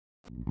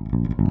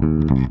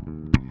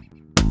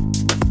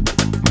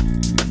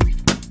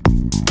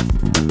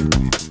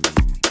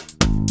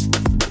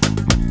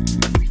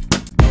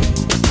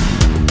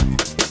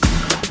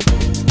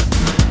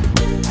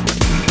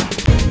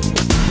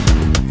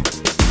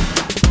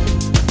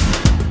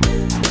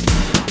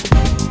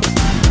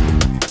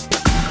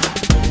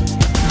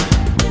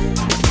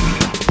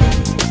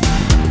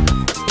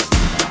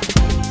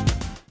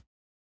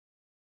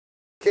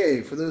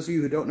those of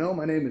you who don't know,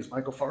 my name is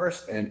Michael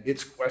Forrest, and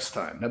it's Quest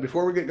time. Now,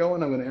 before we get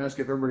going, I'm going to ask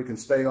if everybody can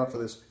stay off of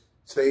this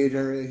stage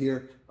area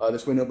here.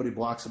 This way nobody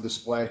blocks the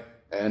display,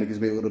 and it gives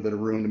me a little bit of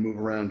room to move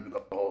around with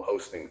the whole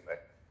hosting thing.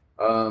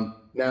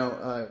 Now,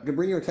 I'm going to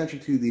bring your attention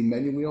to the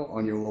menu wheel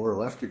on your lower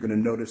left. You're going to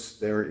notice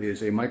there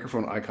is a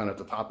microphone icon at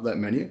the top of that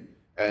menu.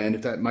 And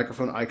if that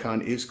microphone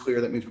icon is clear,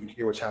 that means we can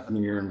hear what's happening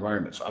in your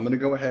environment. So I'm going to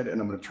go ahead and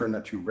I'm going to turn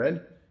that to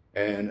red.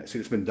 And I see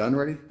it's been done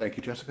already. Thank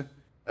you, Jessica.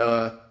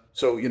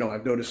 So,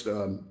 I've noticed,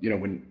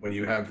 when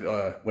you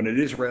have, when it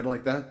is red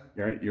like that,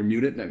 right, you're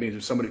muted. And that means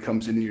if somebody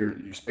comes into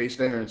your space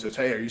there and says,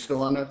 hey, are you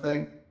still on that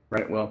thing?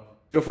 Right, well,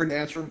 feel free to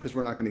answer them because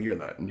we're not going to hear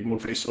that. And you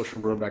won't face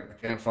social road back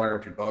at the campfire.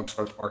 If your dog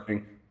starts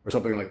barking or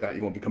something like that,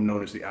 you won't become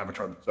known as the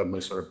avatar that suddenly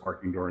started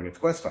barking during its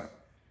quest time.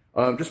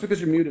 Just because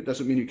you're muted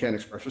doesn't mean you can't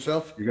express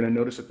yourself. You're going to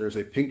notice that there's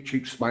a pink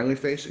cheek smiley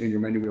face in your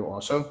menu wheel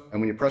also.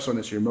 And when you press on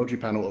this, your emoji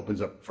panel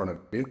opens up in front of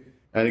you.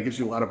 And it gives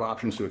you a lot of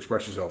options to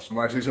express yourself. So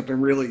when I say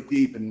something really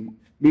deep and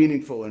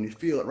meaningful and you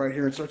feel it right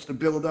here and starts to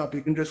build up,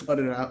 you can just let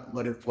it out,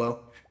 let it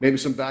flow. Maybe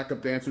some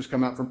backup dancers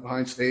come out from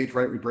behind stage,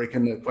 right? We break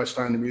in the Quest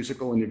Time, the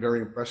musical, and you're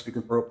very impressed. You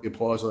can throw up the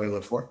applause that I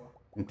live for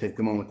and take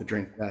a moment to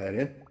drink that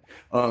in.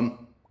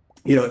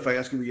 If I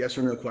ask you a yes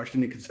or no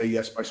question, you can say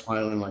yes by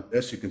smiling like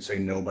this. You can say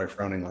no by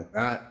frowning like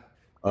that.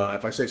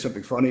 If I say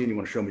something funny and you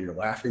want to show me you're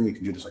laughing, you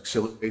can do this like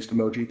silly-faced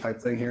emoji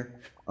type thing here.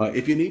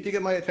 If you need to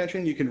get my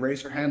attention, you can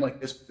raise your hand like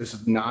this. This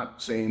is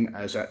not same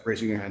as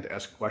raising your hand to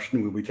ask a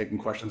question. We'll be taking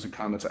questions and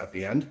comments at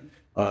the end.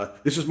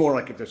 This is more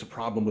like if there's a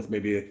problem with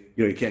maybe,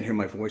 you can't hear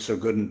my voice so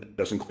good and it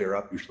doesn't clear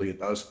up. Usually it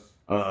does.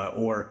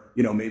 Or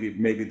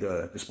maybe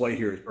the display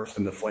here is burst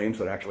into flames.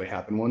 That actually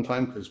happened one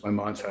time because my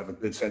mods have a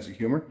good sense of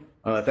humor.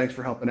 Thanks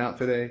for helping out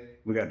today.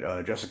 We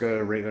got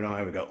Jessica, Raven, and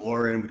I. We got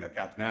Lauren. We got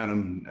Captain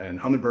Adam and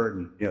Hummingbird.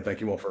 And thank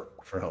you all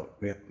for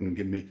helping and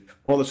giving me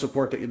all the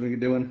support that you've been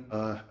doing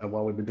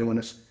while we've been doing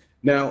this.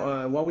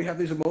 Now, while we have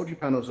these emoji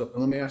panels up,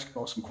 let me ask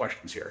you all some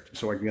questions here,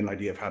 so I can get an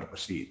idea of how to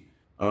proceed.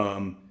 How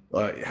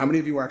many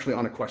of you are actually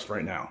on a quest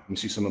right now? Let me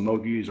see some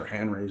emojis or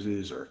hand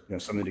raises or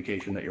some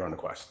indication that you're on a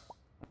quest.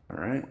 All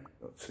right,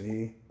 let's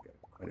see, got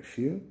quite a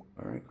few.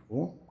 All right,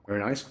 cool, very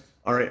nice.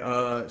 All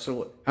right,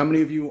 so how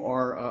many of you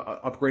are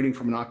upgrading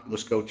from an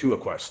Oculus Go to a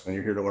Quest, and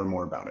you're here to learn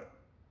more about it?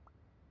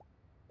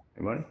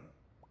 Anybody?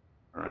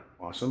 All right,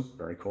 awesome,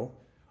 very cool.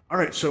 All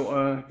right,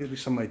 so gives me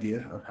some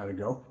idea of how to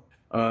go.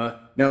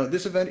 Now,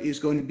 this event is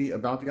going to be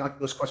about the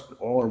Oculus Quest, but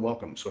all are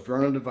welcome. So if you're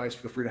on a device,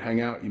 feel free to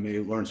hang out. You may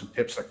learn some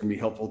tips that can be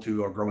helpful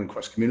to our growing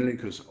Quest community,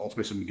 because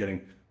Altspace has been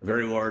getting a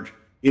very large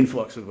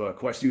influx of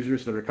Quest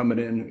users that are coming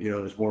in.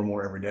 There's more and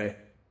more every day,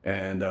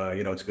 and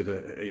it's good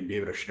to be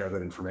able to share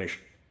that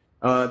information.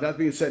 That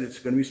being said, it's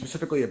going to be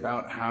specifically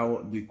about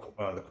how the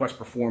Quest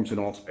performs in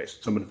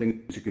Altspace. Some of the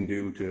things you can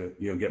do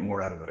to get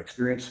more out of that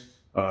experience.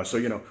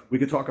 So we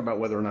could talk about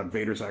whether or not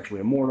Vader's actually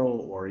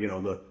immortal, or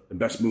the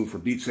best move for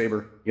Beat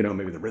Saber.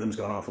 Maybe the rhythm's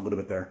gone off a little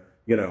bit there.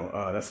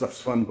 That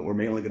stuff's fun, but we're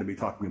mainly going to be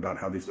talking about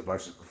how these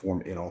devices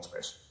perform in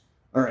Altspace.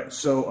 All right,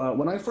 so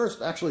when I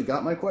first actually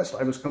got my Quest,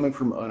 I was coming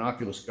from an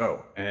Oculus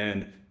Go,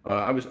 and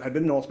I'd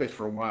been in Altspace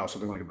for a while,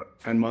 something like about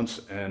 10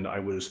 months, and I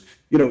was,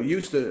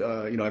 used to,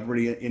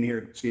 everybody in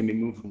here seeing me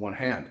move with one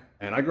hand.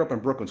 And I grew up in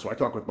Brooklyn, so I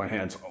talk with my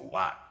hands a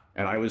lot.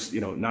 And I was,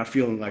 not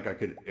feeling like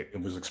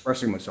it was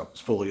expressing myself as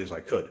fully as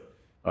I could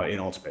in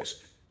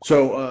Altspace.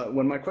 So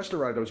when my Quest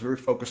arrived, I was very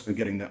focused on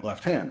getting that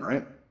left hand,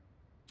 right?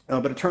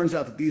 But it turns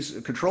out that these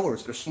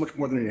controllers, they're so much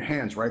more than your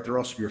hands, right? They're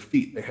also your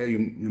feet. They help you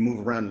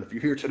move around. And if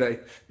you're here today,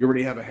 you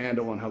already have a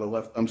handle on how the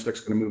left thumbstick's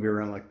going to move you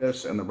around like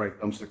this, and the right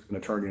thumbstick's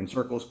going to turn you in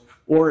circles.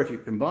 Or if you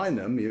combine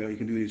them, you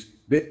can do these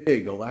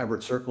big,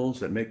 elaborate circles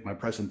that make my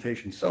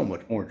presentation so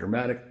much more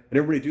dramatic. And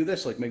everybody do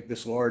this, like make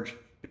this large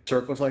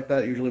circles like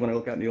that. Usually when I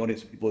look out in the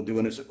audience, people are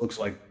doing this, it looks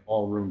like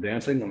ballroom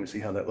dancing. Let me see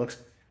how that looks.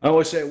 I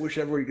always say I wish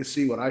everybody could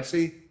see what I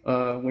see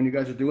when you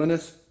guys are doing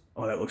this.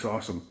 Oh, that looks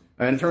awesome.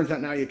 And it turns out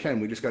now you can.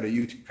 We just got a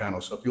YouTube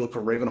channel. So if you look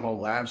for Ravenhall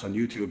Labs on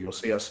YouTube, you'll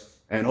see us.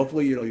 And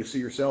hopefully, you'll see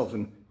yourselves.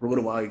 And for a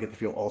little while, you get to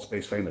feel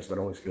Altspace famous. That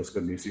always feels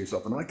good when you see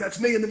yourself. And I'm like,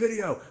 that's me in the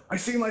video. I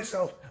see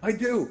myself. I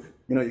do.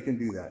 You can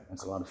do that.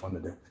 That's a lot of fun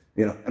to do.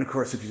 And of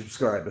course, if you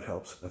subscribe, it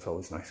helps. That's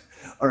always nice.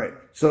 All right.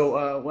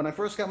 So when I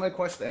first got my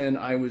Quest and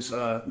I was,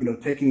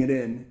 taking it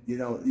in,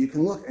 you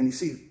can look and you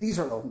see these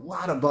are a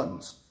lot of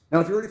buttons. Now,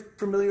 if you're already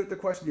familiar with the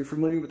Quest and you're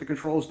familiar with the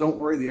controls, don't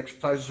worry. The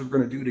exercises we're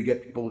going to do to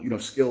get people,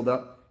 skilled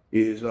up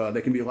is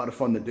they can be a lot of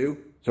fun to do.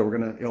 So we're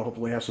going to,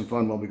 hopefully have some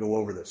fun while we go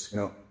over this.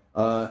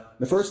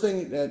 The first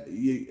thing that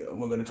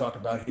we're going to talk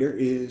about here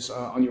is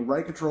on your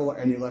right controller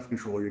and your left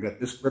controller, you got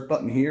this grip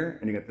button here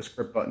and you got this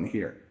grip button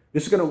here.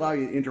 This is going to allow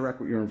you to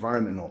interact with your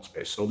environment in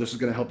Altspace. So this is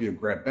going to help you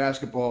grab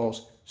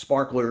basketballs,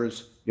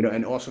 sparklers,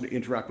 and also to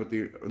interact with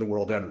the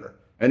world editor.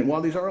 And while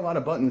these are a lot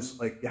of buttons,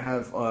 like you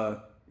have,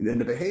 in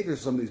the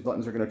behaviors, some of these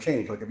buttons are going to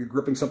change. Like if you're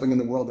gripping something in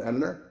the world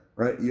editor,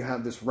 right, you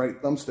have this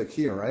right thumbstick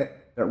here, right?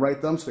 That right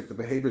thumbstick, the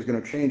behavior is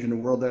going to change in the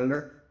world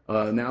editor.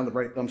 Now the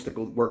right thumbstick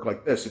will work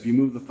like this. If you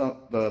move the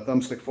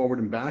thumbstick forward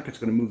and back, it's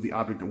going to move the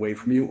object away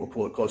from you or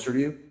pull it closer to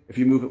you. If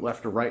you move it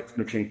left or right, it's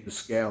going to change the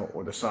scale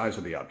or the size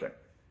of the object.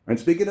 And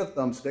speaking of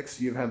thumbsticks,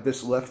 you have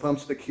this left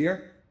thumbstick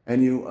here,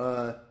 and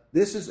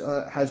this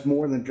has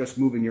more than just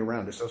moving you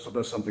around. This also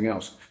does something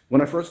else.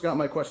 When I first got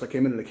my Quest, I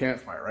came into the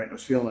campfire, right? And I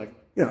was feeling like,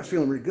 I was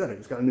feeling really good. I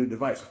just got a new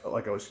device. I felt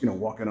like I was,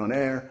 walking on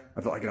air.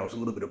 I felt like I was a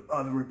little bit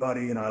above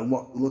everybody. And I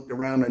looked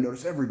around, and I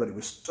noticed everybody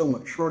was so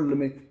much shorter than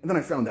me. And then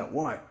I found out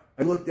why.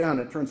 I looked down,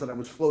 and it turns out I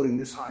was floating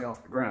this high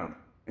off the ground.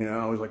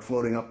 I was like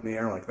floating up in the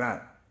air like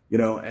that.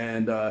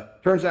 And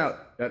turns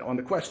out that on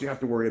the Quest, you have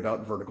to worry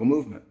about vertical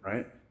movement,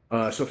 right?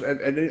 So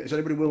is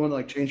anybody willing to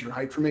like change your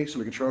height for me so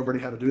we can show everybody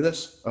how to do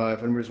this?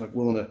 If anybody's like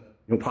willing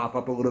to pop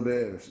up a little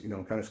bit,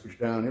 kind of scooch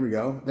down. Here we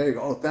go. There you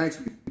go. Oh, thanks,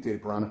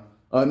 Mutated Piranha.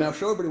 Now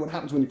show everybody what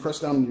happens when you press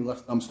down on your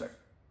left thumbstick.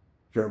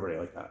 Show everybody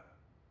like that.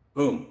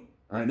 Boom.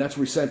 All right, that's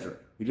recenter.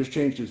 You just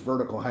changed his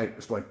vertical height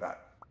just like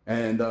that.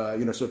 And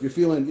so if you're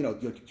feeling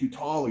you're too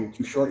tall or you're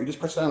too short, you just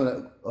press down on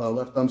that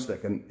left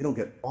thumbstick and it'll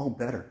get all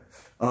better.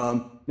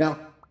 Now,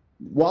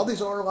 while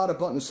these are a lot of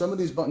buttons, some of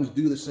these buttons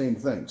do the same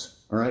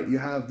things. All right, you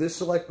have this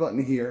select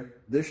button here,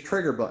 this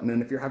trigger button,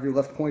 and if you have your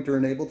left pointer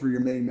enabled through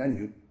your main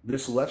menu,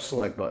 this left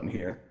select button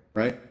here,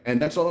 right?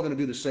 And that's all going to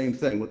do the same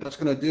thing. What that's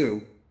going to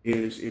do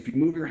is if you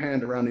move your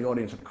hand around the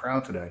audience of the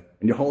crowd today,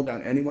 and you hold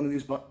down any one of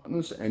these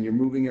buttons, and you're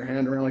moving your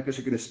hand around like this,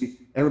 you're going to see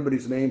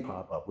everybody's name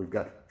pop up. We've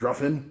got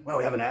Druffin. Wow,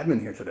 we have an admin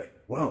here today.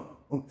 Whoa,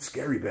 oh,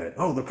 scary bed.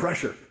 Oh, the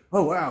pressure.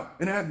 Oh, wow,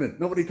 an admin.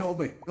 Nobody told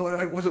me. No,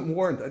 I wasn't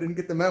warned. I didn't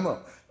get the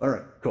memo. All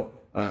right, cool.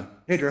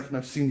 Hey, Druffin,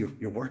 I've seen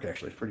your work,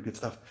 actually. It's pretty good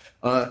stuff.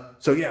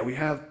 So, yeah, we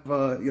have,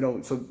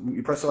 so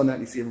you press on that,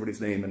 and you see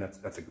everybody's name, and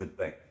that's a good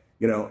thing.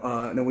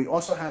 And then we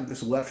also have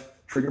this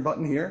left trigger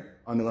button here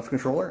on the left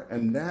controller,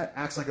 and that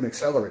acts like an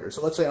accelerator.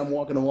 So let's say I'm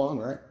walking along,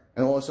 right?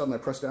 And all of a sudden I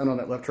press down on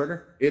that left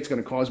trigger. It's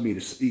going to cause me to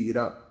speed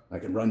up. I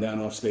can run down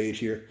off stage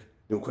here,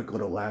 do a quick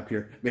little lap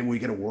here. Maybe we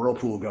get a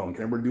whirlpool going.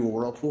 Can everybody do a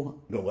whirlpool?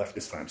 Go left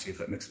this time, see if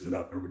that mixes it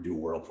up. Everybody do a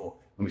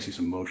whirlpool. Let me see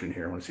some motion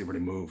here. I want to see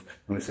everybody move.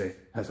 Let me say,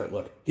 how's that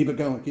look? Keep it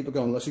going,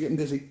 unless you're getting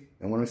dizzy.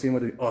 And when I see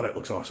what oh, that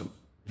looks awesome.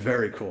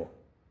 Very cool.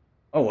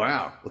 Oh,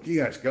 wow. Look at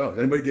you guys go. Is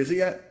anybody dizzy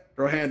yet?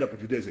 Throw a hand up if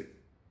you're dizzy.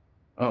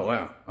 Oh,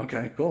 wow.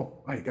 Okay,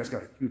 cool. Wow, you guys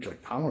got a huge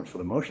tolerance for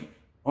the motion.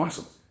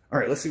 Awesome. All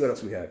right, let's see what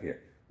else we have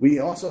here. We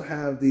also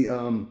have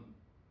the,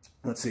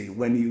 let's see,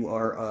 when you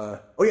are,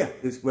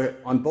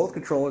 on both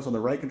controllers, on the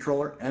right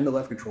controller and the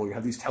left controller, you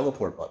have these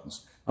teleport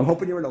buttons. I'm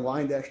hoping you're in a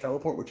line dash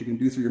teleport, which you can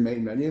do through your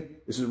main menu.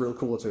 This is really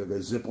cool. It's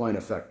a zip line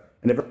effect.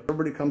 And if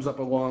everybody comes up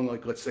along,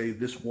 like, let's say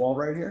this wall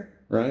right here,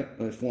 right?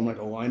 And it's formed like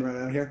a line right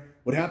out here.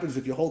 What happens is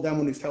if you hold down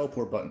one of these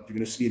teleport buttons, you're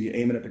going to see, if you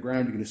aim it at the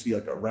ground, you're going to see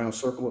like a round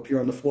circle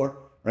appear on the floor.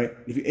 Right?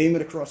 If you aim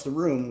it across the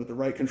room with the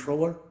right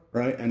controller,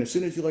 right? And as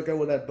soon as you let go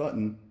of that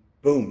button,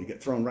 boom, you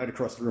get thrown right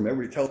across the room.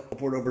 Everybody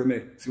teleport over to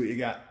me. See what you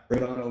got.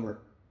 Right on over.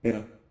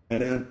 And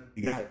then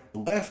you got the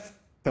left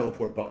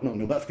teleport button on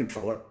the left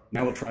controller.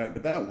 Now we'll try it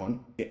with that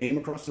one. You aim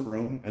across the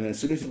room, and then as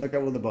soon as you let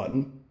go of the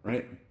button,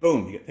 right?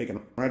 Boom, you get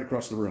taken right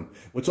across the room.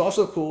 What's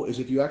also cool is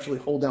if you actually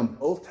hold down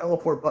both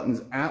teleport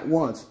buttons at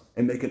once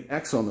and make an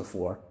X on the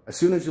floor, as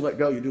soon as you let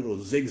go, you do a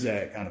little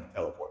zigzag kind of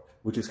teleport,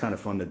 which is kind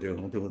of fun to do.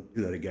 We'll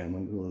do that again.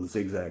 We'll do a little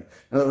zigzag.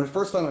 And the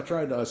first time I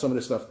tried some of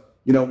this stuff,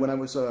 when I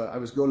was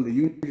going to the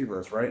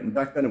universe, right? And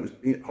back then it was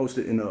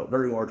hosted in a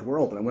very large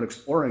world, and I went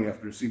exploring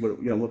after to see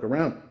what, look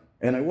around.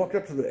 And I walked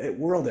up to the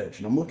world edge,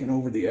 and I'm looking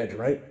over the edge,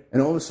 right?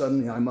 And all of a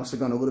sudden, I must have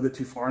gone a little bit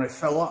too far, and I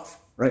fell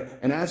off, right?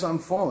 And as I'm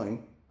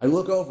falling, I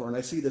look over, and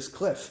I see this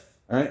cliff,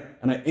 all right?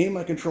 And I aim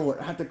my controller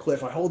at the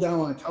cliff. I hold down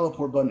my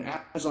teleport button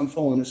as I'm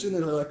falling. As soon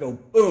as I let go,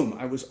 boom,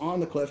 I was on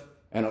the cliff,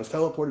 and I was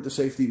teleported to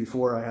safety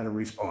before I had to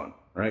respawn,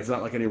 right? It's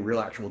not like any real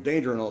actual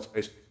danger in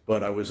Altspace,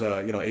 but I was,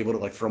 able to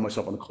like throw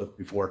myself on the cliff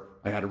before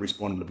I had to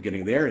respawn in the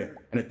beginning of the area.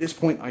 And at this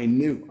point, I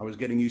knew I was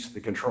getting used to the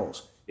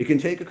controls. It can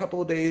take a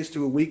couple of days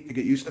to a week to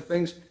get used to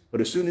things,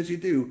 but as soon as you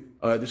do,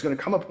 there's going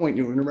to come a point,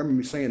 you remember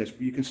me saying this,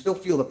 you can still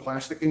feel the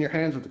plastic in your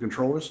hands with the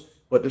controllers,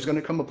 but there's going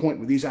to come a point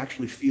where these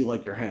actually feel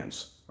like your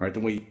hands, right? The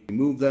way you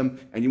move them,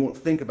 and you won't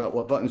think about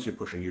what buttons you're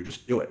pushing, you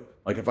just do it.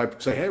 Like if I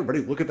say, hey, everybody,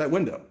 look at that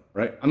window,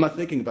 right? I'm not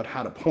thinking about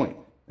how to point.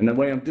 And the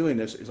way I'm doing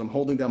this is I'm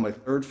holding down my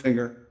third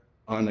finger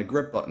on the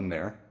grip button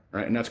there,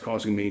 right? And that's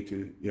causing me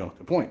to,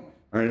 to point.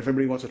 All right, if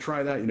everybody wants to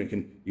try that, you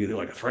can do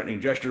like a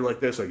threatening gesture like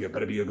this, like you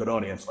better be a good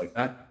audience like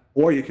that.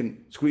 Or you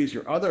can squeeze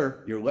your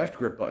left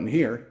grip button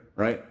here,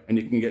 right? And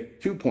you can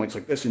get 2 points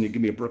like this, and you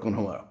give me a Brooklyn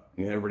hello.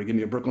 Everybody give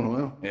me a Brooklyn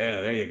hello?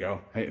 Yeah, there you go.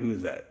 Hey,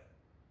 who's that?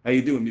 How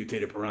you doing,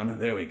 Mutated Piranha?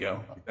 There we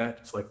go. Like that,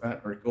 just like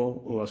that. Very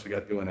cool. Who else we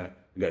got doing that?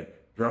 We got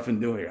Druffin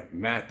doing it. We got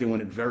Matt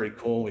doing it. Very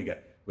cool. We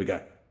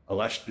got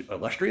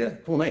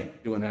Alestria, cool name,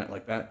 doing that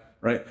like that,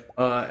 right?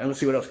 And let's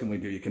see what else can we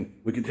do.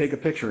 We can take a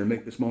picture and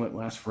make this moment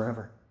last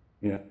forever.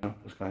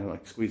 Just kind of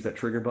like squeeze that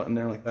trigger button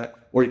there like that.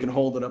 Or you can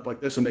hold it up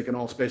like this and make an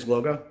Altspace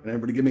logo. And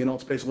everybody give me an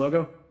Altspace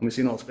logo. Let me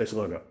see an Altspace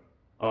logo.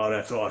 Oh,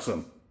 that's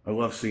awesome. I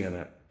love seeing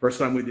that. First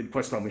time we did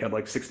QuestCon, we had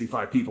like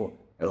 65 people.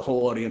 And the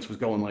whole audience was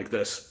going like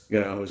this.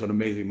 It was an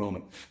amazing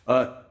moment.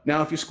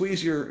 Now, if you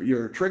squeeze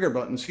your trigger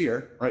buttons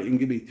here, right, you can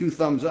give me 2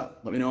 thumbs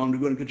up. Let me know I'm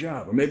doing a good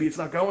job. Or maybe it's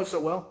not going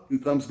so well. 2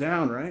 thumbs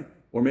down, right?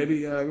 Or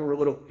maybe we're a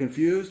little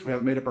confused. We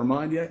haven't made up our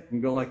mind yet. We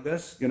can go like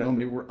this. You know,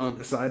 maybe we're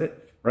undecided,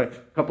 right? A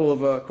couple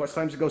of quest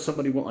times ago,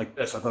 somebody went like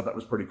this. I thought that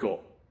was pretty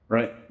cool,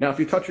 right? Now, if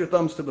you touch your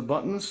thumbs to the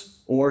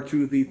buttons or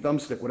to the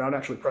thumbstick without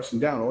actually pressing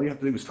down, all you have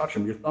to do is touch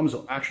them. Your thumbs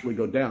will actually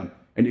go down.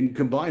 And you can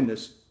combine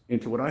this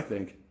into what I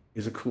think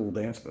is a cool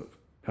dance move,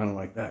 kind of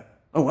like that.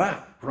 Oh,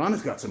 wow,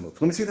 Piranha's got some moves.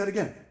 Let me see that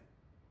again.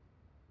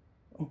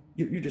 Oh,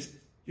 you're just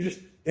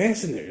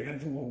dancing there. You're going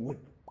to do, what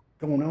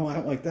going on? I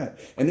don't like that.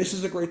 And this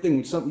is a great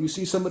thing. When you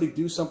see somebody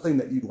do something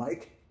that you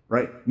like,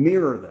 right?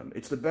 Mirror them.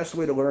 It's the best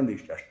way to learn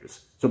these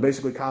gestures. So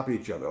basically copy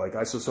each other. Like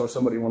I saw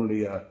somebody one of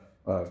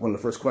the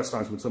first quest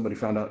times when somebody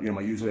found out,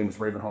 my username was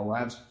Ravenhall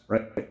Labs,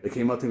 right? They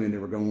came up to me and they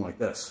were going like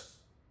this,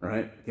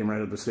 right? They came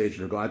right up the stage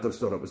and they're going, I just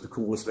thought it was the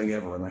coolest thing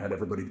ever, and I had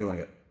everybody doing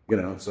it.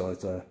 So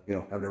it's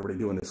having everybody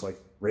doing this like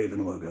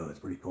Raven logo. It's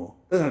pretty cool.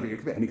 Doesn't have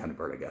to be any kind of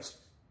bird, I guess.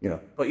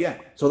 But yeah,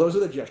 so those are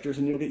the gestures,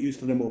 and you'll get used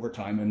to them over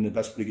time. And the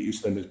best way to get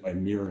used to them is by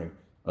mirroring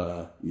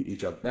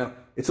each other. Now,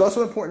 it's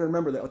also important to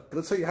remember that,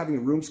 let's say you're having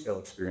a room scale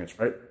experience,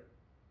 right?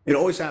 It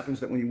always happens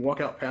that when you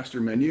walk out past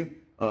your menu,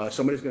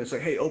 somebody's going to say,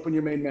 hey, open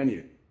your main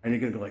menu. And you're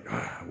going to go like,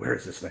 where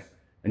is this thing?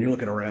 And you're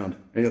looking around,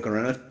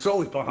 It's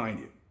always behind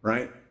you,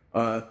 right?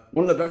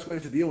 One of the best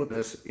ways to deal with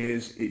this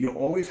is you'll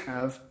always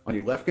have on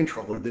your left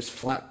controller this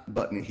flat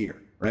button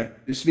here, right?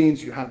 This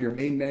means you have your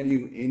main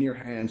menu in your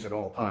hands at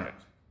all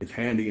times. It's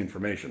handy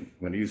information. I'm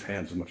going to use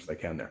hands as much as I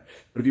can there.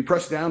 But if you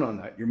press down on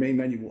that, your main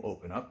menu will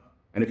open up.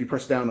 And if you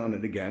press down on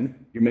it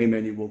again, your main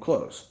menu will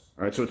close.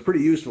 All right, so it's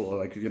pretty useful.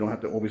 Like, you don't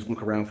have to always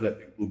look around for that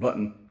big blue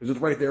button because it's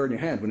right there in your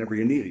hand whenever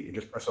you need it. You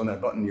just press on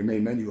that button, your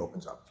main menu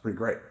opens up. It's pretty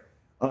great.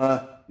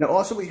 Now,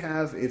 also we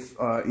have, if,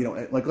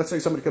 like let's say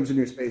somebody comes into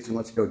your space and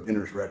lets you go,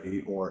 dinner's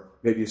ready, or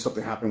maybe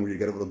something happened where you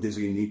get a little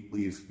dizzy and need to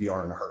leave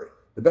VR in a hurry.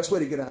 The best way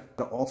to get out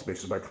of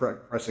Altspace is by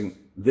pressing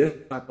this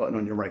button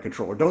on your right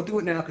controller. Don't do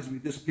it now because if you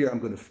disappear, I'm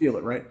going to feel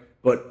it, right?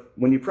 But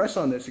when you press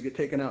on this, you get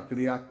taken out to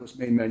the Oculus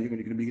main menu and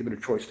you're going to be given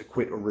a choice to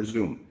quit or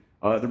resume.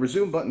 The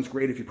resume button's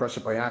great if you press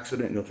it by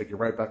accident, and it'll take you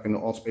right back into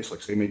Altspace.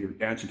 Like say maybe you're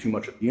dancing too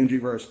much at the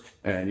Ingiverse,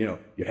 and your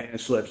hand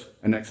slips,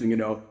 and next thing you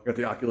know, you're at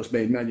the Oculus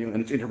main menu,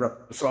 and it's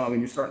interrupting the song,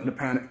 and you're starting to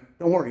panic.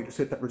 Don't worry, just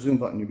hit that resume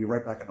button, you'll be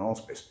right back in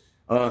Altspace.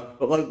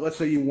 But let's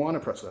say you want to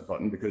press that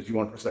button because you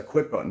want to press that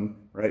quit button,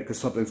 right? Because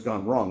something's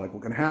gone wrong. Like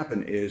what can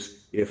happen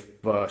is if,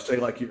 say,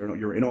 like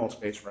you're in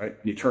Altspace, right,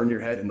 and you turn your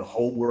head and the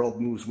whole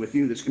world moves with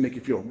you, this can make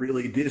you feel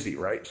really dizzy,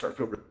 right? You start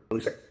to feel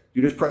really sick.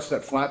 You just press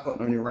that flat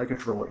button on your right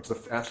controller. It's the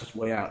fastest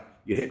way out.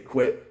 You hit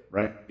quit,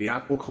 right? The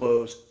app will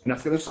close, and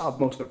that's going to solve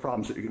most of the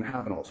problems that you're going to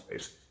have in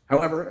Altspace.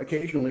 However,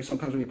 occasionally,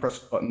 sometimes when you press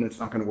the button, it's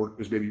not going to work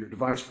because maybe your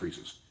device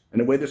freezes. And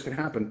the way this can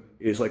happen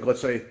is like,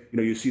 let's say,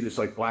 you see this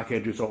like black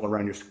edges all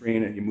around your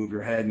screen, and you move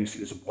your head and you see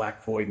this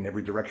black void in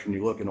every direction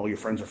you look, and all your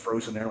friends are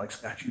frozen there like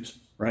statues,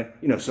 right?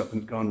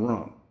 Something's gone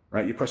wrong,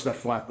 right? You press that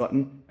flat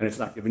button and it's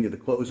not giving you the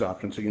close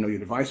option, so your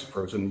device is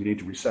frozen and you need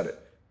to reset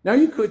it. Now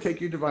you could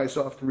take your device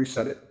off to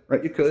reset it,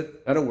 right? You could,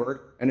 that'll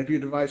work. And if your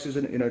device is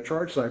in a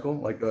charge cycle,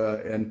 like,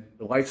 and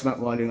the light's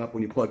not lining up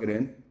when you plug it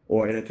in,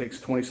 and it takes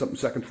 20-something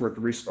seconds for it to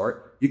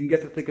restart, you can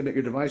get to thinking that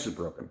your device is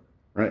broken,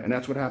 right? And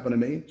that's what happened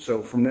to me.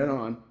 So from then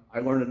on, I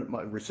learned to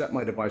reset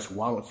my device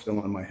while it's still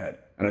on my head.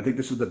 And I think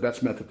this is the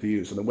best method to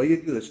use. And the way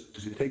you do this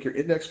is you take your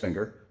index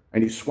finger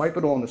and you swipe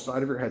it on the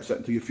side of your headset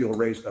until you feel a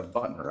raised up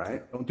button,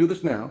 right? Don't do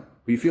this now,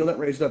 but you feel that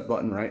raised up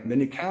button, right? And then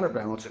you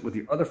counterbalance it with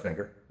your other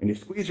finger and you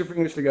squeeze your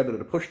fingers together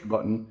to push the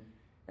button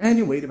and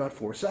you wait about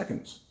 4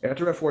 seconds.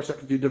 After about 4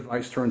 seconds, your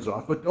device turns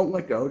off, but don't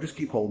let go, just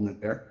keep holding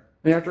it there.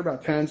 And after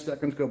about 10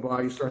 seconds go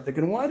by, you start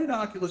thinking, why did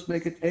Oculus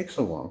make it take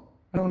so long?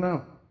 I don't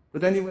know. But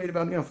then you wait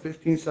about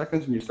 15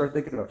 seconds and you start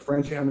thinking about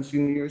friends you haven't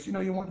seen in years. You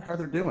wonder how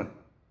they're doing.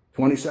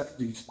 20 seconds,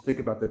 you think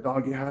about the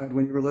dog you had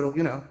when you were little,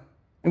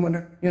 and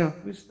wonder,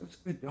 it was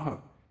a good dog.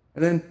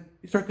 And then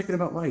you start thinking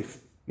about life,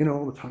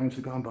 all the times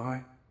have gone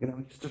by,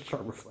 you just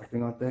start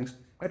reflecting on things.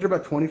 After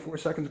about 24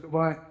 seconds go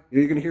by,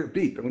 you're going to hear a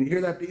beep. And when you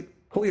hear that beep,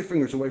 pull your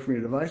fingers away from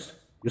your device.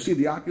 You'll see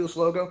the Oculus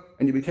logo,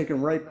 and you'll be taken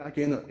right back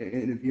in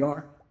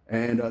VR.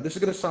 And this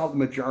is going to solve the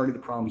majority of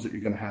the problems that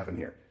you're going to have in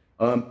here.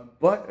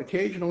 But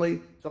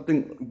occasionally,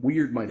 something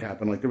weird might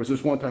happen. Like there was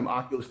this one time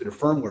Oculus did a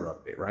firmware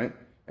update, right?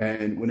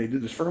 And when they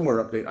did this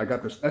firmware update, I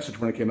got this message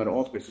when I came out of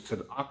Altspace. It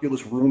said,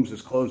 Oculus Rooms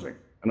is closing.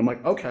 And I'm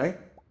like, okay.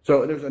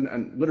 So there's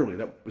and literally,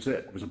 that was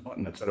it. It was a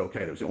button that said okay.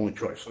 That was the only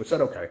choice. So it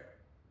said okay.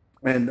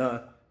 And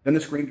then the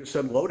screen just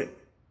said loading.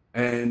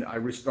 And I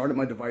restarted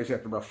my device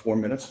after about 4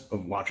 minutes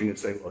of watching it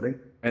say loading.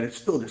 And it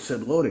still just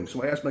said loading.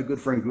 So I asked my good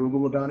friend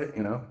Google about it,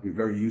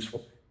 very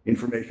useful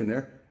information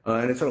there.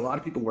 And it said a lot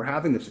of people were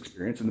having this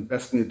experience, and the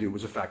best thing to do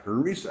was a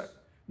factory reset.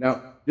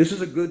 Now, this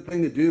is a good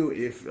thing to do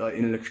if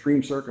in an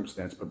extreme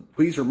circumstance, but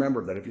please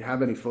remember that if you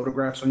have any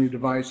photographs on your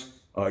device,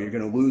 you're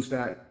going to lose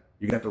that.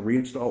 You're going to have to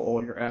reinstall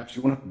all your apps.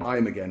 You won't have to buy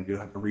them again. You'll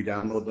have to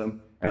re-download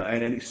them.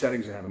 And any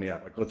settings you have in the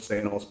app, like let's say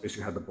in Altspace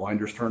you have the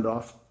blinders turned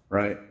off,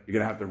 right? You're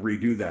going to have to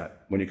redo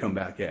that when you come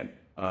back in.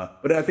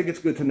 But I think it's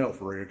good to know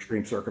for an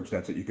extreme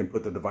circumstance that you can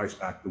put the device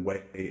back the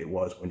way it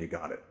was when you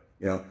got it.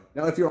 Now,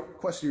 if you're on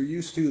Quest, you're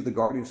used to the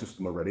Guardian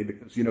system already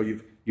because,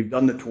 you've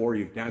done the tour,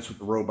 you've danced with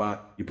the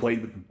robot, you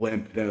played with the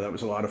blimp, that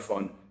was a lot of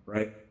fun,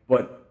 right?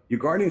 But your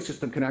Guardian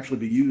system can actually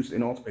be used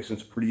in Altspace in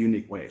some pretty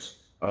unique ways.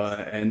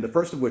 And the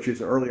first of which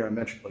is earlier I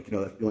mentioned,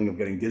 that feeling of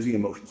getting dizzy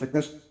and motion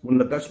sickness. One of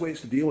the best ways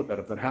to deal with that,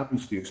 if that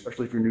happens to you,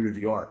 especially if you're new to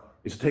VR,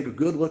 is to take a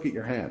good look at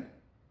your hand,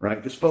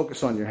 right? Just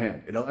focus on your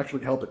hand. It'll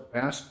actually help it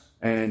pass.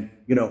 And,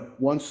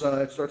 once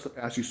it starts to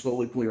pass, you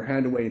slowly pull your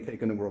hand away and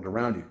take in the world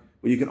around you.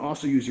 But you can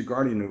also use your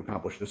Guardian to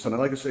accomplish this. And I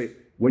like to say,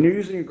 when you're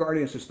using your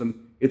Guardian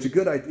system, it's a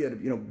good idea to,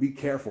 be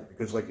careful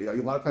because, a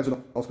lot of times in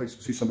Altspace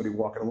you see somebody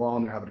walking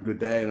along, they're having a good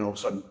day, and all of a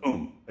sudden,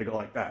 boom, they go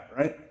like that,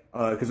 right?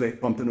 Because they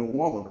bumped into a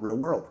wall in the real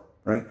world,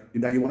 right?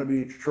 Now you want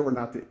to be sure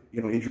not to,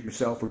 injure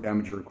yourself or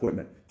damage your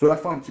equipment. So I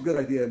find it's a good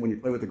idea when you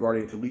play with the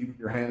Guardian to leave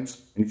your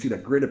hands and you see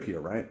that grid appear,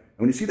 right? And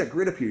when you see that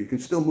grid appear, you can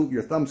still move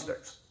your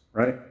thumbsticks,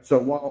 right? So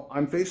while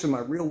I'm facing my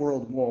real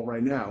world wall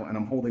right now and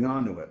I'm holding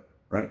on to it,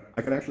 right?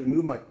 I can actually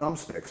move my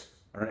thumbsticks,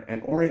 all right,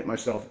 and orient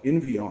myself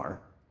in VR,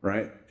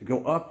 right, to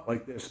go up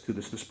like this to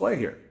this display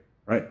here,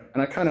 right?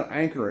 And I kind of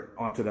anchor it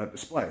onto that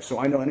display. So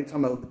I know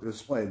anytime I look at the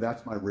display,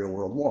 that's my real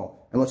world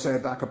wall. And let's say I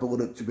back up a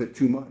little bit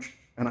too much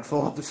and I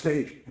fall off the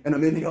stage and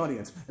I'm in the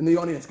audience and the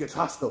audience gets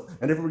hostile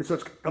and everybody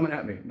starts coming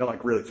at me. They're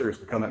like, really,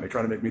 seriously, come at me,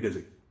 trying to make me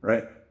dizzy,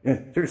 right? Yeah,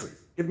 seriously,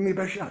 give me a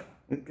best shot.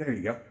 There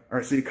you go. All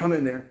right, so you come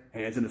in there,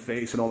 hands in the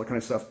face and all that kind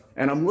of stuff.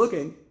 And I'm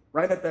looking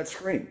right at that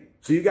screen.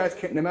 So you guys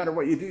can't, no matter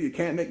what you do, you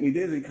can't make me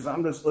dizzy because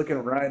I'm just looking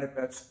right at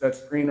that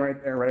screen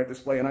right there, right at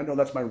display. And I know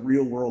that's my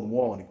real world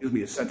wall and it gives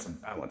me a sense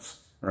of balance,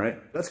 all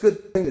right? That's a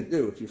good thing to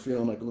do if you're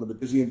feeling like a little bit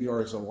dizzy in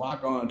VR is to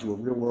lock on to a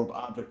real world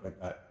object like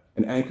that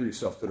and anchor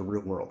yourself to the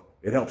real world.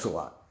 It helps a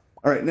lot.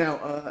 All right, now,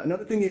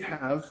 another thing you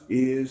have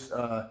is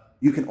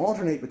you can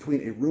alternate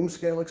between a room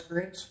scale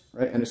experience,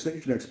 right, and a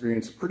station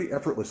experience pretty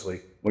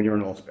effortlessly when you're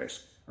in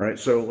Altspace, right?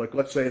 So,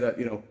 let's say that,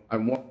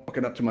 I'm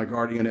walking up to my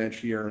Guardian Edge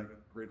here,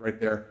 grid right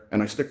there,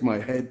 and I stick my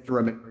head through,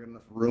 I'm in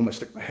enough room, I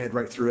stick my head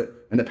right through it,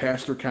 and the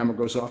pass-through camera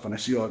goes off, and I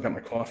see, I've got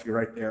my coffee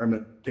right there, I'm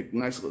gonna take a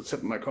nice little sip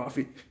of my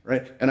coffee,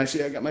 right, and I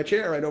see I got my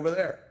chair right over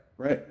there,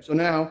 right, so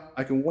now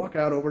I can walk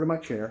out over to my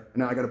chair,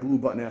 and now I got a blue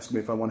button asking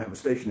me if I want to have a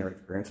stationary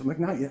experience. I'm like,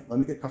 not yet, let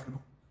me get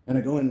comfortable, and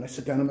I go in and I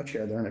sit down in my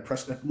chair there, and I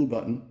press that blue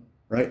button,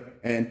 right,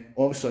 and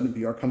all of a sudden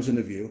VR comes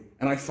into view,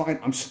 and I find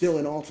I'm still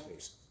in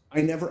Altspace.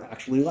 I never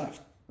actually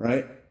left,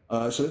 right?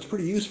 So it's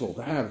pretty useful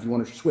to have if you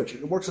want to switch.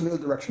 It works in the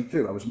other direction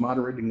too. I was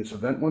moderating this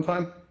event one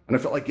time, and I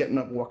felt like getting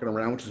up, walking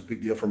around, which is a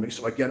big deal for me.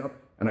 So I get up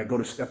and I go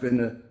to step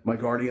into my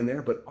Guardian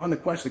there. But on the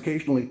Quest,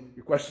 occasionally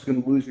your Quest is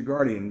going to lose your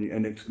Guardian,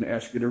 and it's going to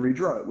ask you to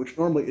redraw it, which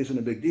normally isn't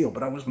a big deal.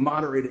 But I was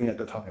moderating at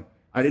the time.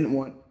 I didn't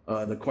want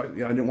I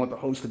didn't want the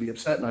host to be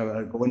upset, and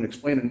I'd go in and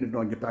explain it, and didn't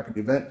know I'd get back at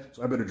the event.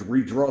 So I better just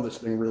redraw this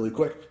thing really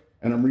quick.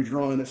 And I'm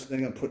redrawing this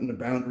thing, I'm putting the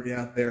boundary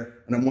out there,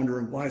 and I'm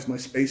wondering, why is my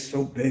space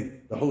so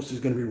big? The host is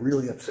going to be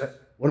really upset.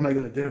 What am I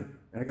going to do?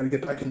 And I got to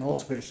get back in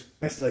Altspace as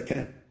fast as I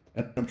can.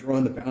 And I'm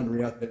drawing the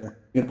boundary out there.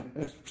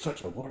 It's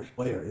such a large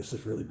layer. This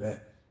is really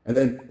bad. And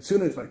then as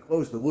soon as I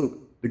close the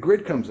loop, the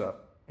grid comes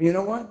up. And you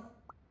know what?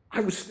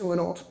 I was still in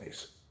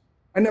Altspace.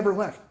 I never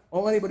left.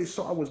 All anybody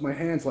saw was my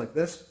hands like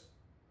this.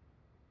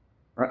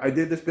 I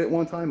did this bit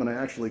one time, and I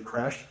actually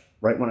crashed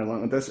right when I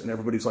went with this. And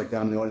everybody's like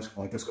down in the audience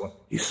going like this, going,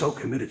 he's so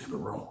committed to the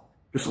role.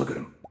 Just look at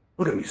him.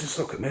 Look at him. He's just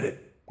so committed.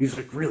 He's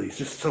like, really, he's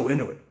just so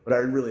into it. But I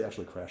really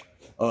actually crashed.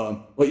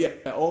 But yeah,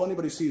 all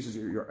anybody sees is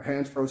your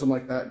hands frozen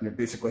like that, and you're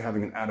basically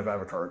having an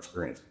out-of-avatar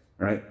experience,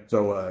 right?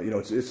 So,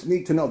 it's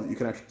neat to know that you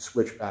can actually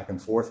switch back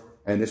and forth,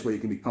 and this way you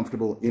can be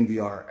comfortable in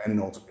VR and in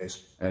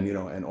Altspace, and,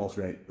 and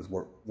alternate with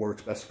what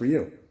works best for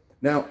you.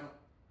 Now,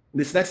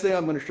 this next thing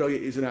I'm going to show you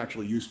isn't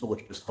actually useful,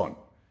 it's just fun,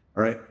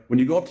 all right? When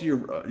you go up to your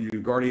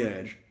Guardian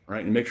Edge,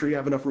 right, and make sure you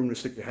have enough room to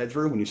stick your head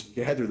through, when you stick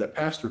your head through, that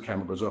pass-through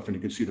camera goes off and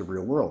you can see the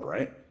real world,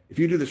 right? If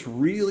you do this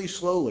really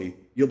slowly,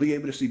 you'll be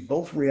able to see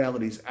both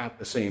realities at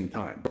the same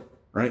time,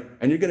 right?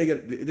 And you're going to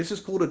get, this is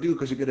cool to do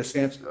because you get a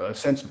sense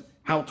of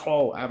how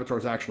tall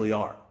avatars actually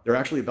are. They're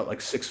actually about like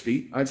 6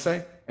 feet, I'd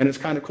say. And it's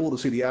kind of cool to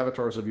see the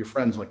avatars of your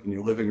friends, like in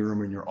your living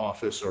room, or in your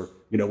office, or,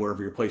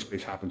 wherever your play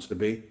space happens to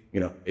be,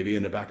 maybe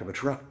in the back of a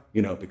truck,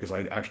 because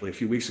a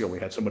few weeks ago, we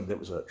had somebody that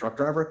was a truck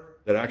driver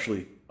that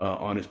actually,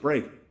 on his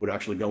break, would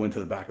actually go into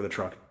the back of the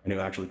truck and he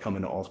would actually come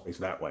into Altspace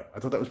that way. I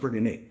thought that was pretty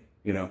neat.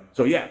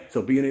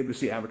 So being able to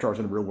see avatars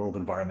in a real world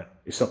environment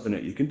is something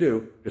that you can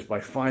do just by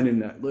finding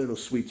that little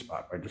sweet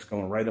spot, by just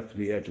going right up to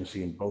the edge and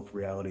seeing both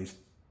realities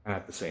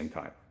at the same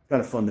time. It's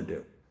kind of fun to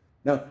do.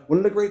 Now, one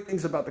of the great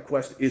things about the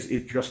Quest is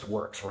it just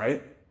works,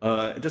 right?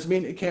 It doesn't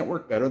mean it can't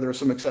work better. There are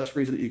some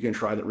accessories that you can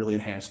try that really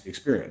enhance the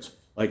experience.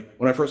 Like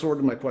when I first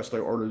ordered my Quest, I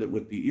ordered it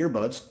with the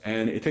earbuds,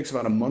 and it takes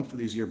about a month for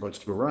these earbuds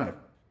to arrive.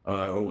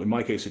 In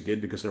my case, it did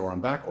because they were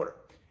on back order.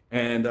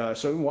 And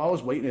so while I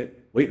was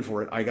waiting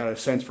for it, I got a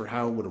sense for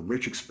what a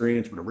rich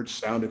experience, what a rich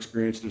sound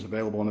experience there's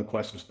available on the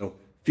Quest. There's no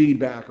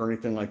feedback or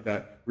anything like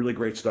that. Really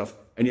great stuff.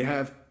 And you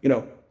have,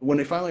 when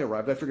they finally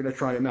arrived, I figured I'd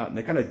try them out. And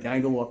they kind of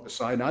dangle off the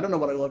side. Now, I don't know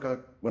what I look like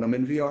when I'm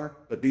in VR,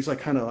 but these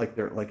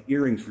they're like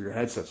earrings for your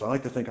headset. So I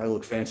like to think I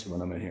look fancy when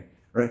I'm in here,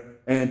 right?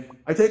 And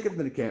I take them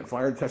to the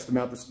campfire, test them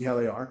out to see how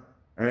they are.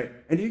 All right.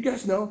 And you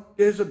guys know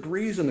there's a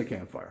breeze in the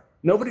campfire.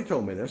 Nobody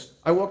told me this.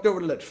 I walked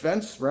over to that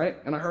fence, right,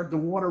 and I heard the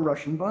water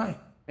rushing by.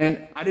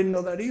 And I didn't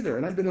know that either.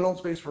 And I've been in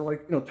Altspace for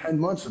like, 10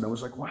 months, and I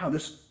was like, wow,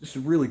 this is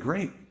really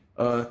great.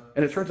 And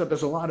it turns out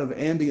there's a lot of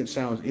ambient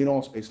sounds in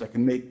Altspace that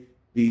can make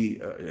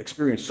the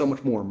experience so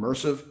much more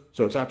immersive.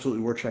 So it's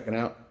absolutely worth checking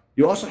out.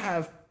 You also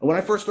have, when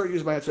I first started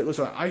using my headset,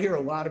 listen, I hear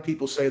a lot of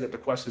people say that the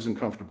Quest isn't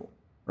comfortable,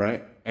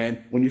 right?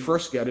 And when you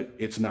first get it,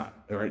 it's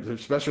not, all right?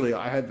 Especially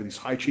I had these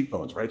high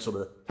cheekbones, right? So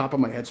the top of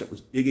my headset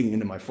was digging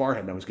into my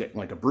forehead, and I was getting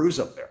like a bruise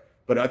up there.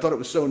 But I thought it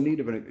was so neat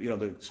of an,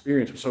 the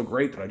experience was so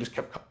great that I just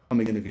kept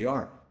coming into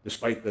VR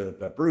despite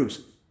that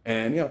bruise.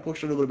 And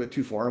pushed it a little bit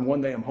too far. And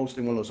one day I'm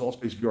hosting one of those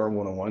Altspace VR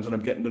 101s, and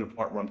I'm getting to the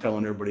part where I'm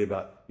telling everybody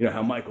about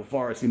how Michael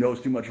Forrest, he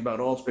knows too much about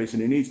Altspace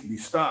and he needs to be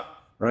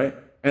stopped, right?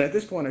 And at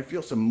this point I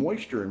feel some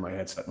moisture in my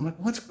headset. I'm like,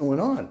 what's going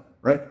on,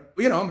 right?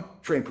 But I'm a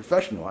trained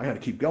professional. I had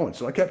to keep going,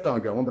 so I kept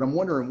on going. But I'm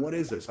wondering, what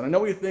is this? And I know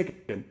what you're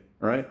thinking,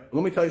 all right? But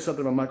let me tell you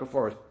something about Michael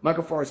Forrest.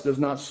 Michael Forrest does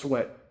not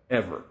sweat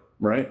ever,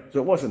 right? So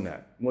it wasn't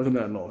that. It wasn't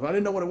that at all. I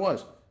didn't know what it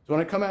was. So when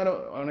I come out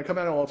of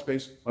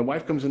Altspace, my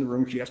wife comes in the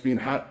room. She asks me,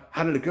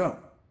 how did it go?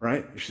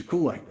 Right? She's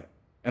cool like that.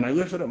 And I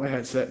lifted up my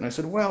headset and I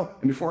said, well,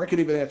 and before I could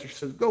even answer, she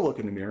said, go look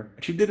in the mirror.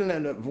 And she did it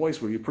in that voice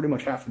where you pretty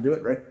much have to do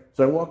it, right?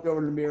 So I walked over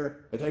to the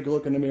mirror, I take a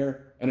look in the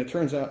mirror, and it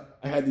turns out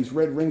I had these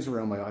red rings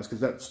around my eyes because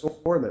that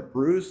sore, that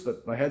bruise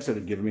that my headset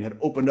had given me had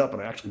opened up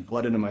and I actually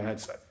bled into my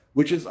headset,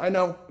 which is, I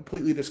know,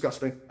 completely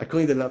disgusting. I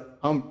cleaned it up.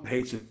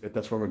 Hates it.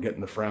 That's where we're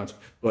getting the frowns.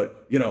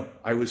 But,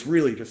 I was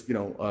really just,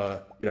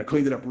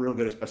 cleaned it up real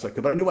good as best I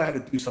could. But I knew I had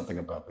to do something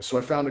about this. So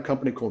I found a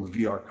company called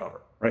VR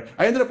Cover, right?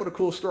 I ended up with a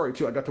cool story,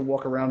 too. I got to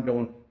walk around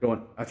going,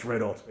 that's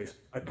right, Altspace.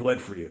 I bled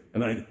for you.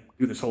 And then I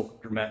do this whole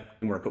dramatic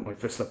thing where I put my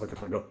fist up like this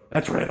and I go,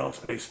 that's right,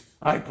 Altspace.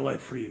 I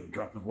bled for you.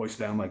 Drop the voice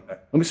down like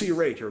that. Let me see your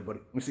rage, everybody.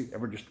 Let me see,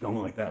 ever just going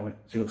like that one.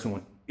 See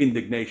someone,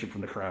 indignation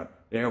from the crowd.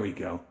 There we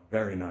go.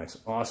 Very nice.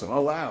 Awesome.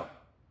 Oh,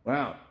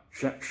 wow.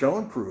 Show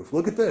and proof.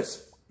 Look at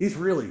this.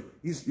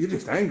 You're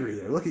just angry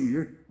there. Look at you.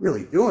 You're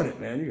really doing it,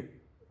 man. You're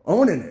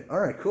owning it. All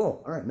right,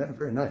 cool. All right,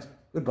 very nice.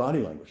 Good body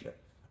language there.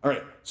 All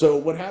right, so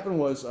what happened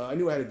was I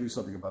knew I had to do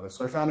something about this.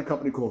 So I found a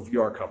company called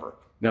VR Cover.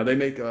 Now, they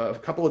make a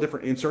couple of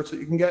different inserts that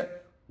you can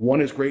get.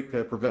 One is great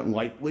to prevent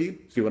light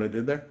bleed. See what I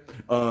did there?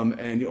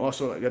 And you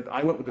also,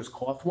 I went with this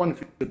cloth one.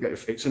 If you get your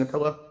face in a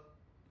pillow,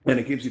 and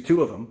it gives you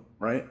two of them,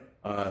 right?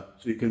 So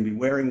you can be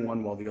wearing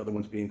one while the other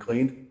one's being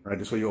cleaned, right?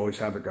 This way you always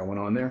have it going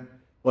on there.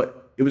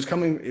 But it was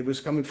coming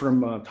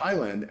from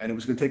Thailand, and it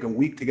was going to take a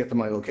week to get to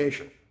my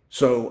location.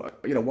 So,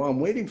 while I'm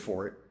waiting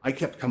for it, I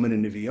kept coming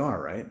into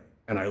VR, right?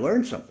 And I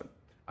learned something.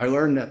 I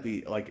learned that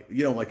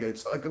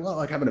it's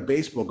like having a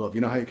baseball glove.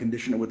 You know how you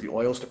condition it with the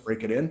oils to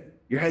break it in?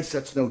 Your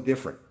headset's no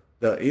different.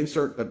 The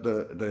insert that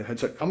the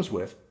headset comes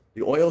with,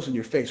 the oils in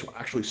your face will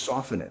actually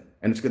soften it,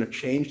 and it's going to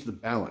change the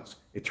balance.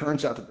 It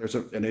turns out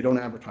that and they don't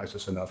advertise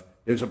this enough,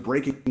 there's a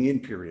breaking in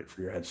period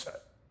for your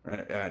headset,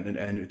 right?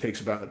 And it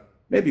takes about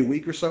maybe a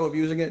week or so of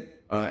using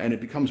it, and it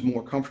becomes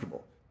more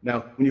comfortable.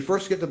 Now, when you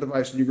first get the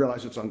device and you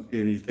realize and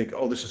you think,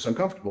 oh, this is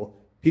uncomfortable,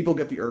 people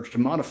get the urge to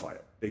modify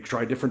it. They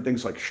try different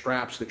things like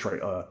straps, they try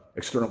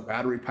external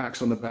battery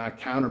packs on the back,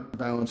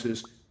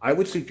 counterbalances. I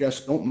would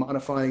suggest don't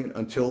modify it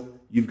until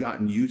you've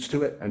gotten used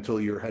to it, until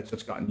your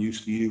headset's gotten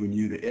used to you and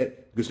you to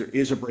it, because there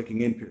is a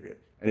breaking in period.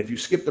 And if you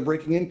skip the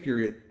breaking in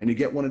period and you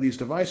get one of these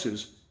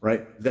devices,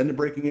 right, then the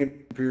breaking in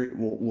period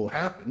will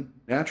happen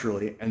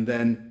naturally, and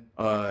then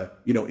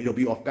it'll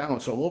be off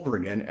balance all over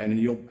again, and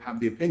you'll have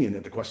the opinion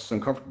that the Quest is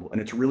uncomfortable,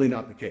 and it's really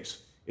not the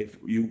case. If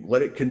you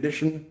let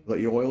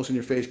your oils in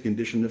your face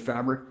condition the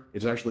fabric,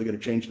 it's actually going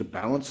to change the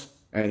balance,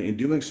 and in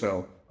doing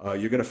so,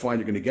 you're going to find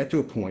you're going to get to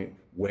a point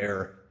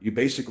where you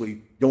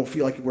basically don't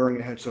feel like you're wearing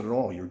a headset at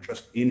all. You're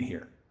just in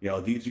here.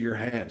 These are your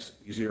hands,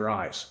 these are your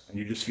eyes, and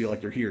you just feel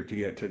like you're here to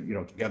get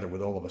together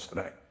with all of us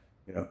today,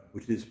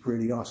 which is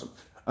pretty awesome.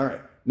 All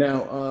right,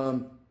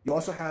 now. You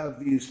also have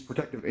these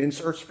protective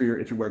inserts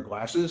if you wear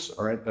glasses.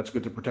 All right, that's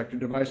good to protect your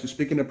device. And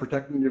speaking of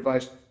protecting your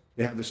device,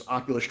 they have this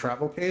Oculus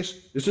travel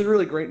case. This is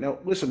really great. Now,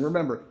 listen,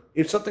 remember,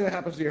 if something that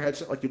happens to your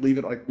headset, like you leave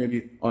it like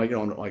maybe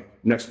like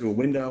next to a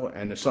window,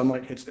 and the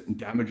sunlight hits it and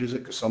damages it,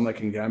 because sunlight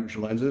can damage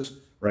lenses,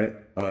 right?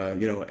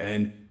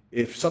 And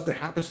if something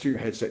happens to your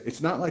headset, it's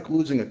not like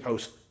losing a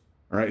toaster.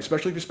 All right,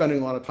 especially if you're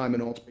spending a lot of time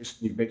in Altspace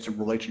and you've made some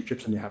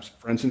relationships and you have some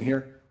friends in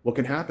here. What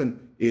can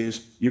happen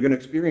is you're going to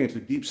experience a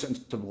deep sense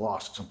of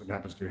loss if something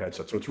happens to your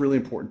headset. So it's really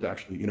important to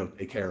actually,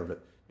 take care of it.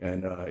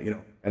 And,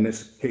 and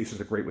this case is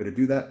a great way to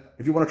do that.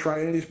 If you want to try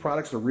any of these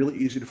products, they're really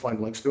easy to find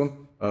links to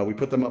them. We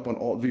put them up on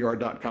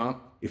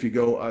altvr.com. If you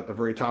go at the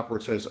very top where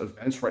it says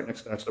events, right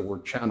next to that's the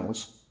word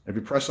channels. If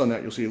you press on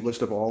that, you'll see a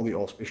list of all the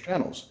Altspace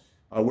channels.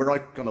 We're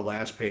like on the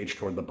last page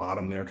toward the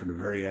bottom there, to the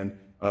very end,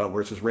 where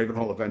it says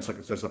Ravenhall events, like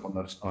it says up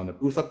on the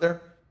booth up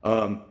there.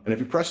 And if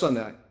you press on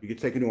that, you get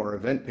taken to our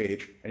event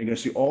page, and you're going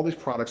to see all these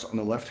products on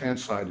the left-hand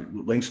side,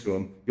 links to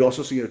them. You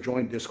also see a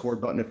join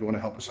Discord button if you want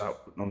to help us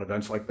out on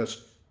events like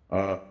this.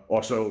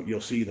 Also,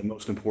 you'll see the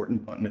most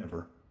important button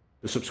ever,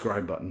 the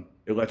subscribe button.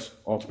 It lets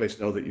Altspace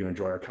know that you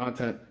enjoy our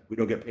content. We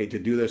don't get paid to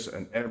do this,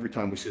 and every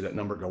time we see that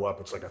number go up,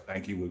 it's like a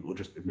thank you.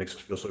 It makes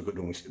us feel so good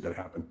when we see that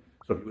happen.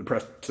 So if you would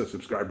press the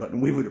subscribe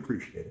button, we would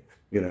appreciate it,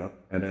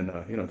 and then,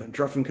 then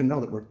Druffin can know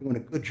that we're doing a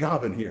good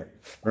job in here,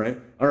 right?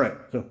 All right,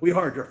 so we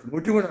are, Druffin.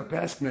 We're doing our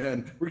best,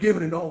 man. We're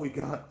giving it all we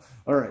got.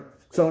 All right,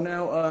 so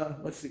now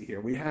let's see here.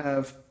 We're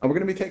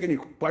going to be taking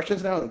your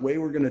questions now. The way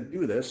we're going to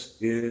do this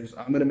is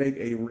I'm going to make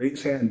a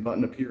raise hand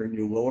button appear in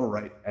your lower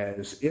right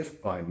as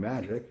if by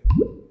magic.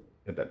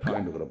 Get that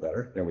timed a little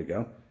better. There we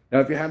go. Now,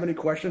 if you have any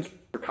questions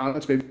or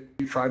comments, maybe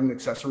you tried an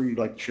accessory you'd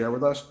like to share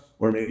with us,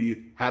 or maybe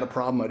you had a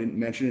problem I didn't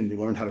mention and you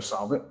learned how to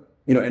solve it.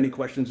 Any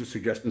questions or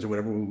suggestions or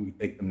whatever, we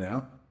take them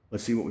now.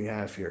 Let's see what we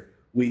have here.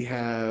 We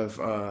have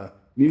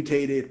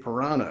Mutated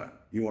Piranha.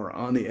 You are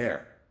on the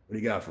air. What do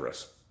you got for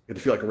us? I get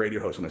to feel like a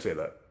radio host when I say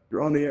that.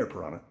 You're on the air,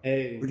 Piranha.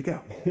 Hey. Where'd you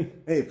go?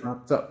 Hey, Piranha,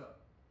 what's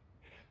up?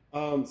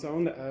 So I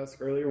wanted to ask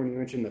earlier when you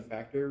mentioned the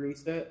factory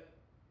reset.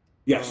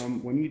 Yes.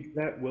 When you do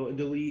that, will it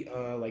delete,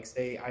 like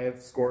say I have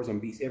scores on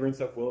Beat Saber and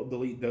stuff, will it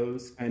delete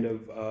those kind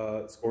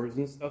of scores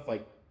and stuff,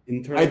 like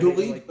internal? I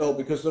believe so,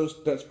 because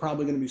that's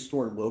probably going to be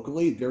stored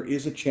locally. There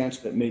is a chance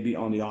that maybe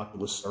on the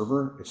Oculus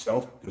server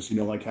itself, because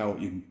like how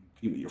you can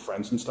compete with your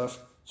friends and stuff,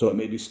 so it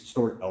may be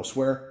stored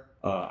elsewhere.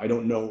 I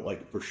don't know,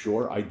 like for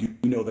sure. I do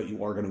know that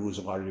you are going to lose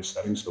a lot of your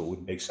settings, so it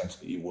would make sense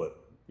that you would.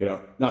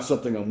 Not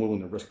something I'm willing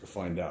to risk to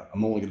find out.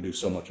 I'm only going to do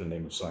so much in the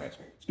name of science.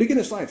 Speaking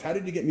of science, how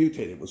did you get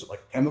mutated? Was it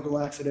like a chemical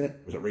accident?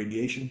 Was it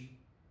radiation?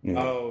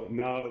 Oh,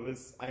 no, I'm going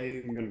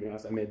to be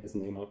honest, I made this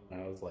name up when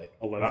I was like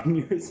 11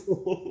 years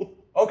old.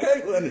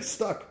 Okay, well, then it's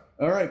stuck.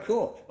 All right,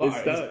 cool. It's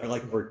stuck. I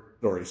like origin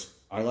stories.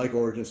 I like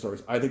origin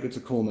stories. I think it's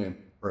a cool name,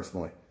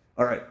 personally.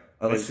 All right,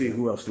 let's see.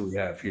 Who else do we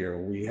have here?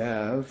 We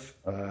have,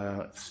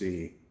 let's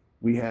see.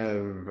 We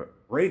have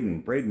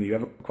Braden. Braden, you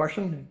have a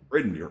question?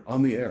 Braden, you're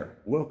on the air.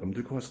 Welcome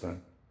to Quest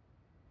Time.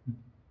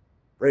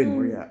 Braden,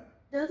 where you at?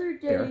 The other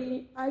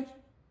day,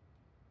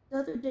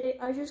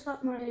 I just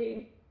got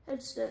my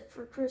headset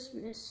for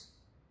Christmas.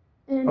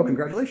 And oh,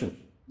 congratulations.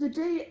 The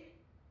day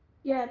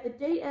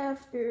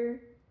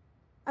after,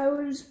 I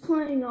was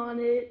playing on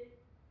it,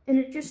 and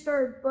it just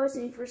started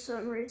buzzing for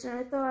some reason.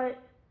 I thought,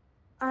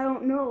 I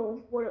don't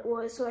know what it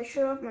was, so I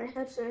shut off my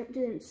headset and it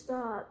didn't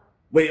stop.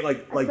 Wait,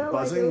 like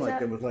buzzing?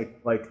 Like it was like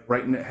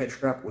right in the head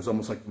strap? It was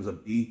almost like it was a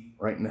bee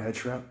right in the head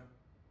strap?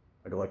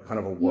 Like kind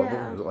of a warble?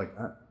 Yeah. Was it like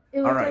that? It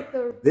was all right.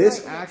 like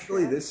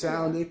This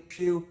sound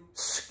issue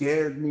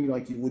scared me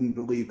like you wouldn't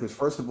believe, because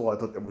first of all, I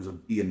thought there was a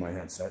bee in my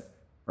headset,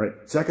 right?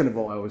 Second of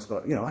all, I always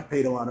thought, I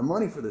paid a lot of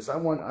money for this. I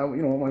want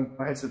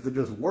my headset to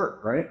just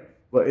work, right?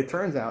 But it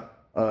turns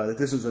out that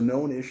this is a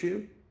known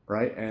issue,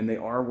 right? And they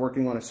are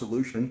working on a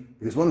solution,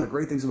 because one of the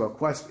great things about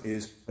Quest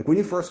is, like, when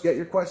you first get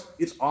your Quest,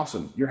 it's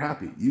awesome. You're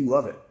happy. You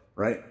love it,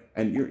 right?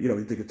 And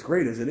you think it's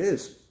great as it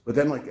is. But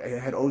then, like, I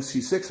had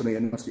OC6 and they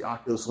announced the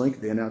Oculus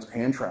Link. They announced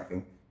hand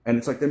tracking. And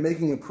it's like they're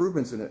making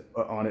improvements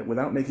on it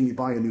without making you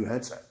buy a new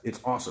headset. It's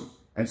awesome.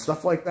 And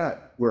stuff like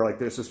that, where like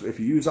there's this, if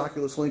you use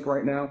Oculus Link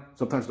right now,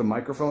 sometimes the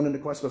microphone in the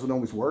Quest doesn't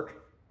always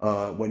work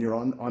when you're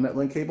on that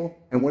link cable.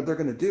 And what they're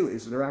going to do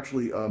is they're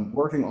actually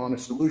working on a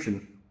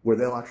solution where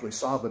they'll actually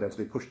solve it as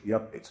they push the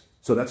updates.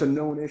 So that's a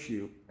known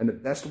issue. And the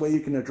best way you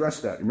can address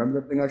that, remember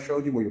that thing I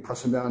showed you where you're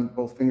pressing down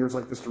both fingers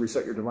like this to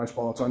reset your device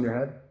while it's on your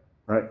head?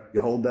 Right?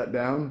 You hold that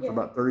down for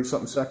about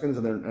 30-something seconds,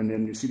 and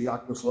then you see the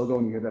Oculus logo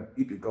and you hear that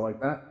beep, you go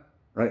like that.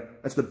 Right?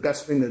 That's the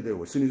best thing to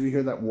do. As soon as you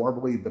hear that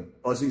warbly, the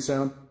buzzy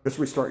sound, just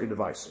restart your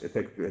device. It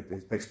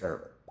takes care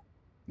of it.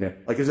 Yeah.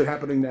 Like, is it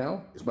happening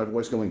now? Is my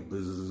voice going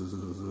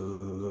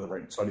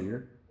right inside of your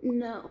ear?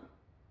 No.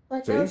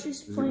 Like, I was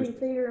just playing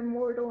Vader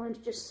Immortal and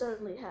it just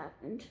suddenly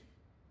happened.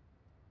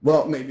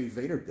 Well, maybe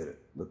Vader did it.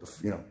 But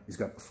he's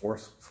got the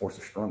force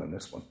is strong in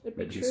this one.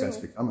 Maybe he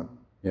sensed it coming.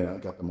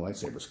 Got them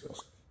lightsaber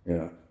skills.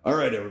 All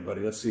right, everybody.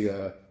 Let's see.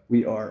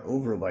 We are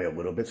over by a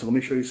little bit, so let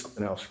me show you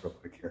something else real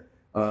quick here.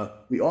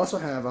 We also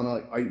have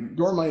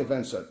during my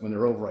events, when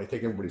they're over, I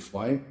take everybody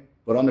flying.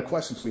 But on the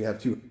Quest, since we have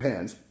two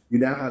hands, you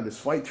now have this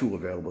flight tool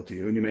available to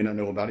you, and you may not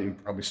know about it.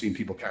 You've probably seen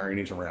people carrying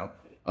these around.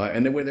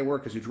 And the way they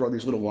work is you draw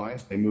these little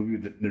lines. They move you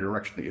in the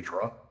direction that you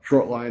draw.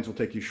 Short lines will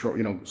take you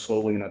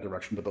slowly in that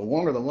direction. But the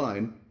longer the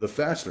line, the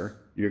faster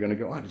you're going to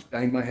go. I just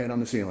banged my head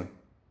on the ceiling.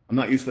 I'm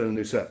not used to the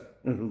new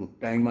set.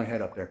 Bang my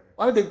head up there.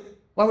 Why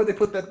would they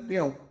put that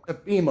a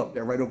beam up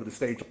there right over the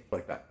stage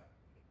like that?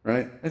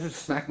 Right? I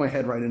just smack my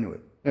head right into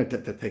it.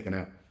 Taken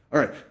out. All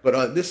right,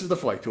 but this is the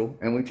flight tool,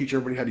 and we teach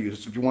everybody how to use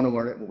it. So if you want to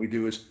learn it, what we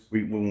do is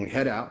when we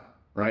head out,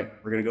 right,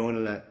 we're going to go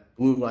into that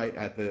blue light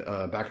at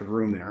the back of the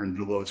room there and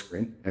the load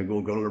screen, and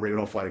we'll go to the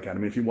Ravenhall Flight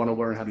Academy. If you want to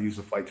learn how to use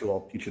the flight tool,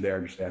 I'll teach you there.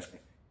 Just ask me,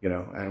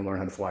 and learn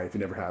how to fly if you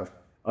never have.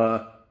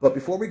 But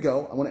before we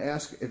go, I want to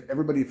ask if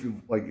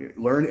you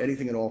learned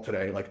anything at all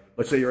today. Like,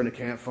 let's say you're in a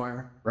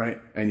campfire,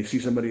 right, and you see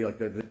somebody like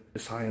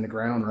this high on the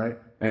ground, right,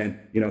 and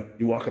you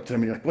walk up to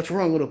them and you're like, "What's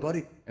wrong, little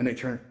buddy?" And they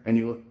turn and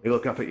they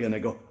look up at you and they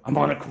go, "I'm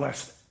on a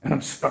quest and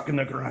I'm stuck in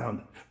the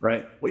ground."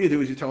 Right? What you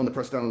do is you tell them to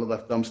press down on the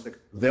left thumbstick.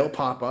 They'll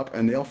pop up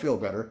and they'll feel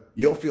better.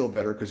 You'll feel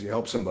better because you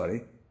help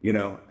somebody,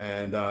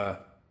 and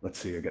Let's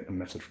see, I got a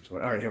message from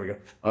someone. All right, here we go.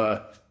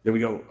 There we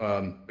go.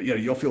 But yeah,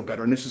 you'll feel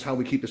better. And this is how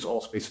we keep this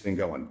Altspace thing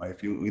going, by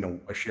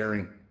by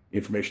sharing the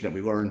information that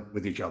we learn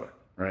with each other,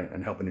 right?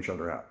 And helping each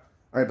other out.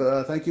 All right,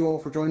 but thank you all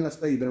for joining us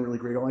today. You've been a really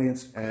great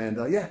audience. And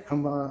yeah,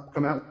 come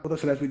out with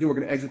us. And as we do, we're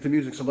going to exit to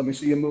music. So let me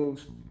see your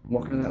moves. I'm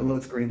walking in that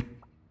load screen.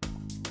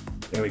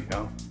 There we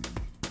go.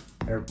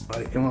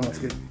 Everybody, come on, let's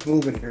get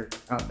moving here.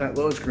 Out that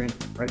load screen,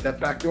 right?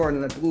 That back door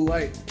and then that blue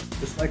light,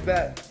 just like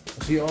that.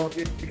 We'll see you all at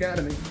the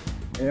Academy.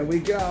 There we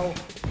go.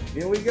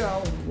 Here we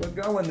go. We're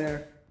going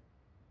there.